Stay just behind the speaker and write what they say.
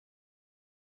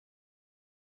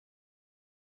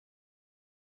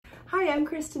Hi, I'm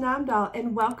Kristen Amdahl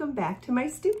and welcome back to my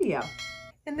studio.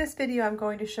 In this video, I'm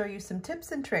going to show you some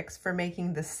tips and tricks for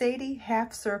making the Sadie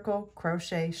Half Circle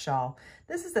Crochet Shawl.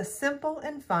 This is a simple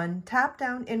and fun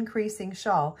top-down increasing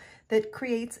shawl that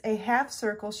creates a half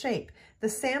circle shape. The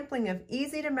sampling of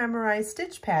easy to memorize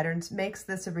stitch patterns makes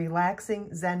this a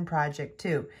relaxing Zen project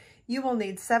too. You will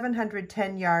need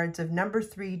 710 yards of number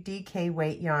 3 DK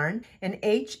weight yarn, an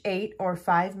H8 or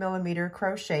 5mm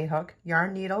crochet hook,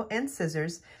 yarn needle, and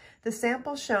scissors. The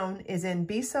sample shown is in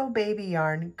Biso Baby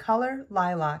Yarn Color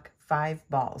Lilac 5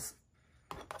 balls.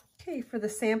 Okay, for the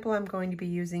sample I'm going to be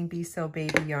using Biso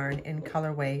Baby Yarn in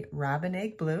colorway Robin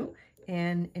Egg Blue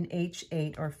and an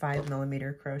H8 or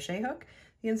 5mm crochet hook.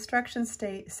 The instructions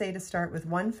say to start with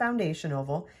one foundation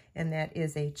oval, and that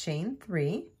is a chain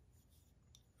 3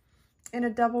 and a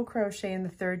double crochet in the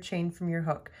third chain from your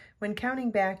hook. When counting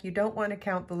back, you don't want to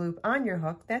count the loop on your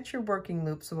hook. That's your working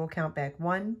loop, so we'll count back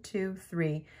 1, 2,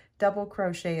 3, double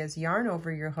crochet as yarn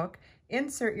over your hook,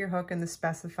 insert your hook in the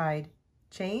specified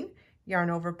chain, yarn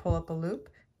over, pull up a loop,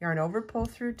 yarn over, pull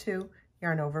through 2,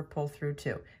 yarn over, pull through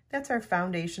 2. That's our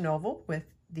foundation oval with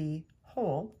the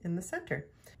hole in the center.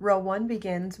 Row 1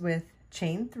 begins with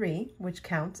chain 3, which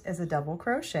counts as a double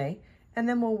crochet, and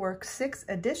then we'll work 6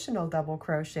 additional double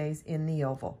crochets in the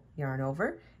oval. Yarn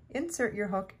over, insert your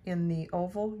hook in the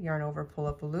oval, yarn over, pull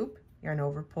up a loop, yarn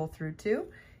over, pull through 2,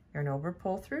 yarn over,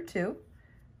 pull through 2.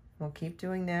 We'll keep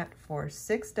doing that for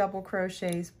 6 double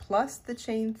crochets plus the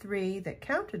chain 3 that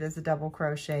counted as a double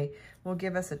crochet will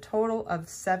give us a total of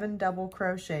 7 double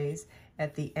crochets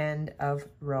at the end of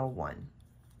row 1.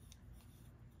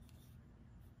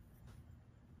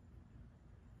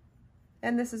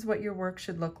 And this is what your work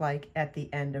should look like at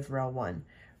the end of row 1.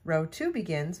 Row 2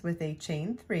 begins with a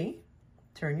chain 3,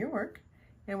 turn your work,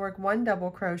 and work 1 double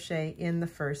crochet in the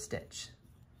first stitch.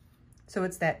 So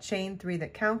it's that chain 3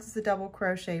 that counts as a double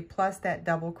crochet plus that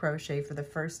double crochet for the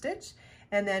first stitch,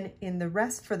 and then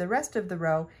for the rest of the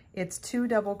row, it's 2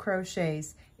 double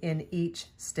crochets in each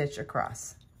stitch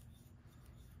across.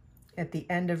 At the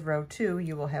end of row 2,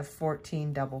 you will have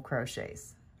 14 double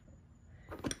crochets.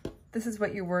 This is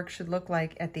what your work should look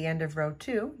like at the end of row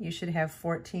 2. You should have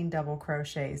 14 double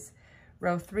crochets.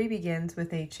 Row 3 begins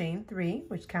with a chain 3,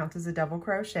 which counts as a double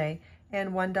crochet,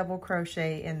 and 1 double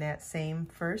crochet in that same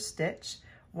first stitch,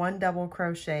 1 double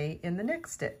crochet in the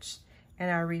next stitch. And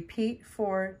our repeat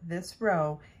for this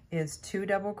row is 2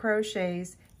 double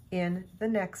crochets in the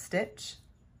next stitch,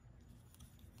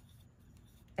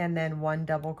 and then 1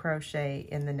 double crochet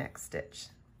in the next stitch.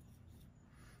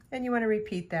 And you want to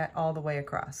repeat that all the way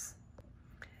across.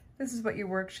 This is what your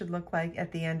work should look like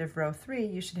at the end of row 3.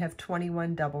 You should have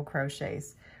 21 double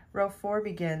crochets. Row 4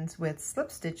 begins with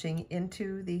slip stitching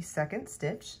into the second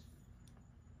stitch,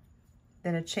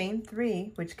 then a chain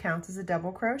 3, which counts as a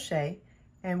double crochet,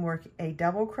 and work a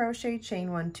double crochet, chain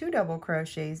 1, 2 double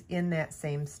crochets in that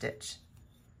same stitch.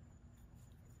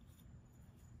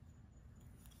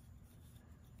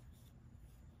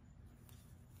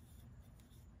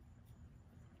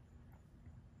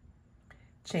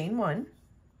 Chain 1,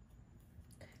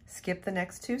 skip the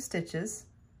next 2 stitches,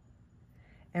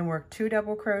 and work 2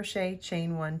 double crochet,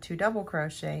 chain 1, 2 double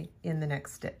crochet in the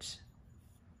next stitch.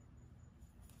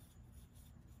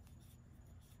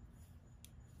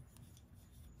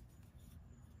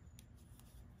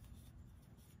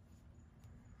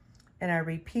 And our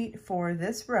repeat for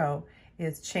this row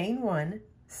is chain 1,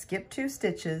 skip 2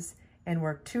 stitches, and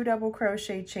work 2 double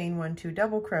crochet, chain 1, 2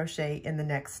 double crochet in the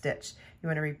next stitch. You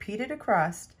want to repeat it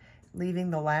across, leaving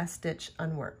the last stitch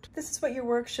unworked. This is what your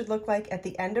work should look like at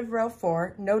the end of row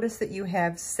 4. Notice that you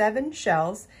have 7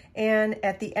 shells, and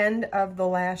at the end of the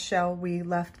last shell, we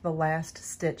left the last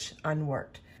stitch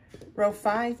unworked. Row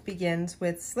 5 begins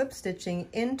with slip stitching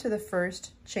into the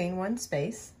first chain 1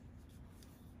 space,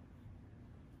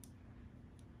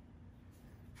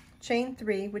 chain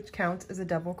 3, which counts as a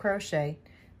double crochet,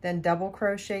 then double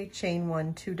crochet, chain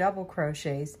 1, 2 double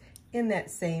crochets in that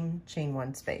same chain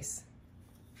 1 space.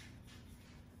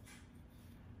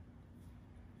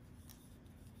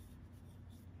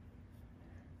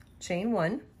 Chain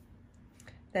 1,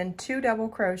 then 2 double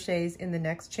crochets in the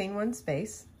next chain 1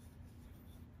 space,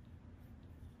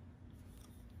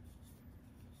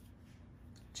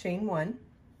 chain 1,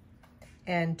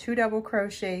 and 2 double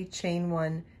crochet, chain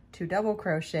 1, 2 double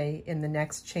crochet in the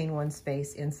next chain 1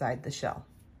 space inside the shell.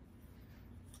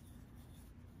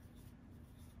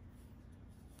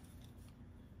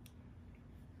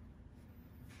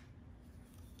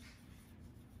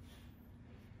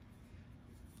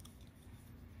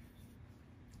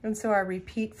 And so our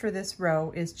repeat for this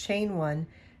row is chain 1,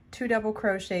 2 double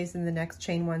crochets in the next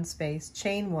chain 1 space,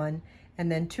 chain 1,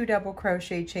 and then 2 double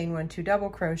crochet, chain 1, 2 double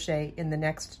crochet in the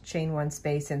next chain 1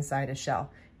 space inside a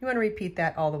shell. You want to repeat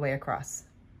that all the way across.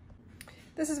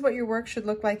 This is what your work should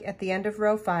look like at the end of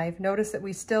row 5. Notice that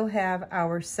we still have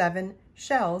our 7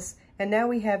 shells, and now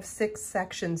we have 6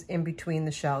 sections in between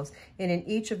the shells. And in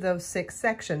each of those 6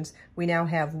 sections, we now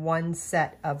have 1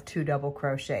 set of 2 double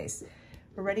crochets.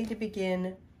 We're ready to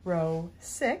begin row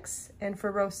 6, and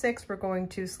for row 6, we're going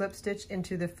to slip stitch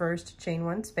into the first chain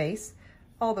 1 space.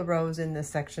 All the rows in this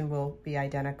section will be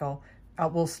identical.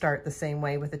 We'll start the same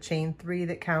way with a chain 3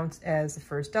 that counts as the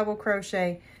first double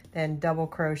crochet, then double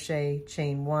crochet,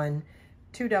 chain 1,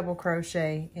 2 double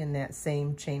crochet in that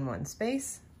same chain 1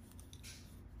 space.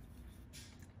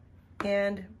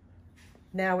 And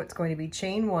now it's going to be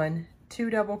chain 1, 2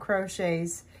 double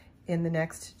crochets in the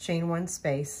next chain 1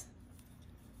 space.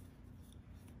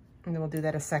 And then we'll do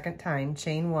that a second time.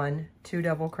 Chain 1, 2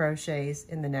 double crochets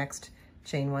in the next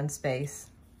chain 1 space.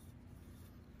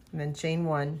 And then chain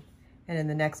 1, and in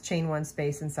the next chain 1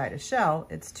 space inside a shell,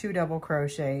 it's 2 double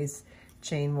crochets,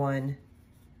 chain 1,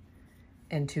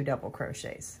 and 2 double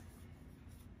crochets.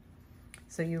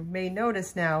 So you may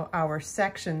notice now our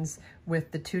sections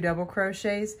with the 2 double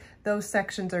crochets, those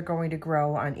sections are going to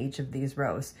grow on each of these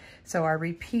rows. So our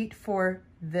repeat for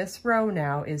this row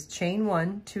now is chain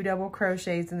 1, 2 double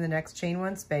crochets in the next chain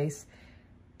 1 space,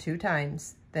 2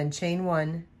 times, then chain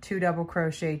 1, 2 double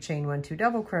crochet, chain 1, 2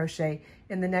 double crochet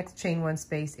in the next chain 1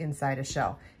 space inside a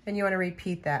shell. And you want to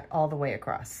repeat that all the way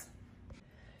across.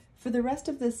 For the rest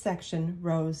of this section,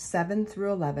 rows 7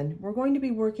 through 11, we're going to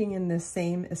be working in this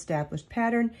same established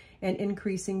pattern and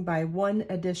increasing by 1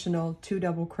 additional 2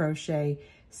 double crochet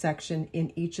section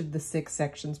in each of the 6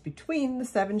 sections between the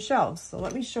 7 shells. So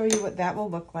let me show you what that will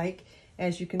look like.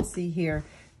 As you can see here,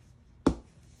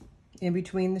 in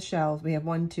between the shells, we have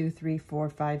 1, 2, 3, 4,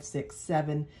 5, 6,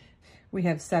 7. We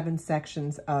have 7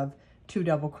 sections of 2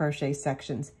 double crochet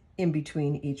sections in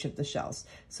between each of the shells.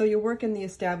 So you work in the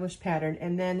established pattern,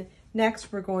 and then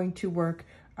next we're going to work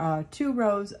 2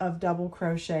 rows of double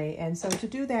crochet. And so to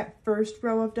do that first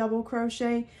row of double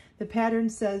crochet, the pattern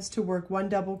says to work 1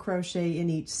 double crochet in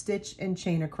each stitch and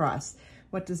chain across.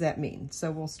 What does that mean?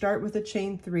 So we'll start with a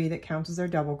chain 3 that counts as our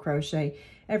double crochet.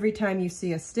 Every time you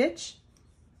see a stitch,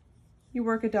 you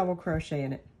work a double crochet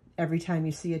in it. Every time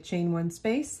you see a chain 1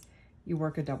 space, you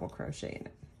work a double crochet in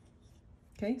it.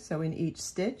 Okay, so in each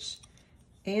stitch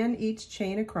and each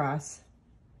chain across,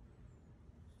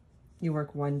 you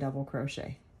work 1 double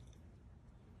crochet.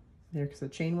 There's a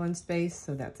chain 1 space,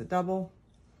 so that's a double,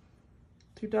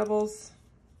 2 doubles,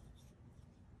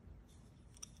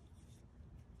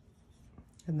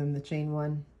 and then the chain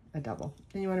 1, a double.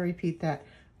 And you want to repeat that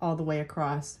all the way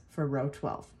across for row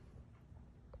 12.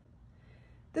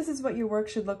 This is what your work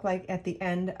should look like at the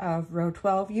end of row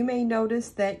 12. You may notice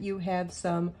that you have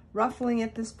some ruffling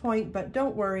at this point, but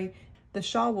don't worry, the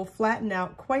shawl will flatten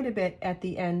out quite a bit at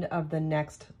the end of the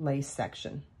next lace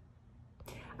section.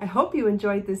 I hope you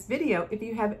enjoyed this video. If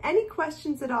you have any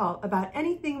questions at all about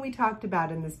anything we talked about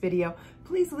in this video,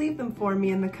 please leave them for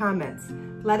me in the comments.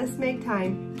 Let us make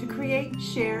time to create,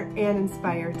 share, and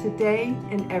inspire today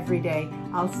and every day.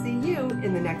 I'll see you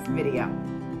in the next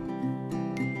video.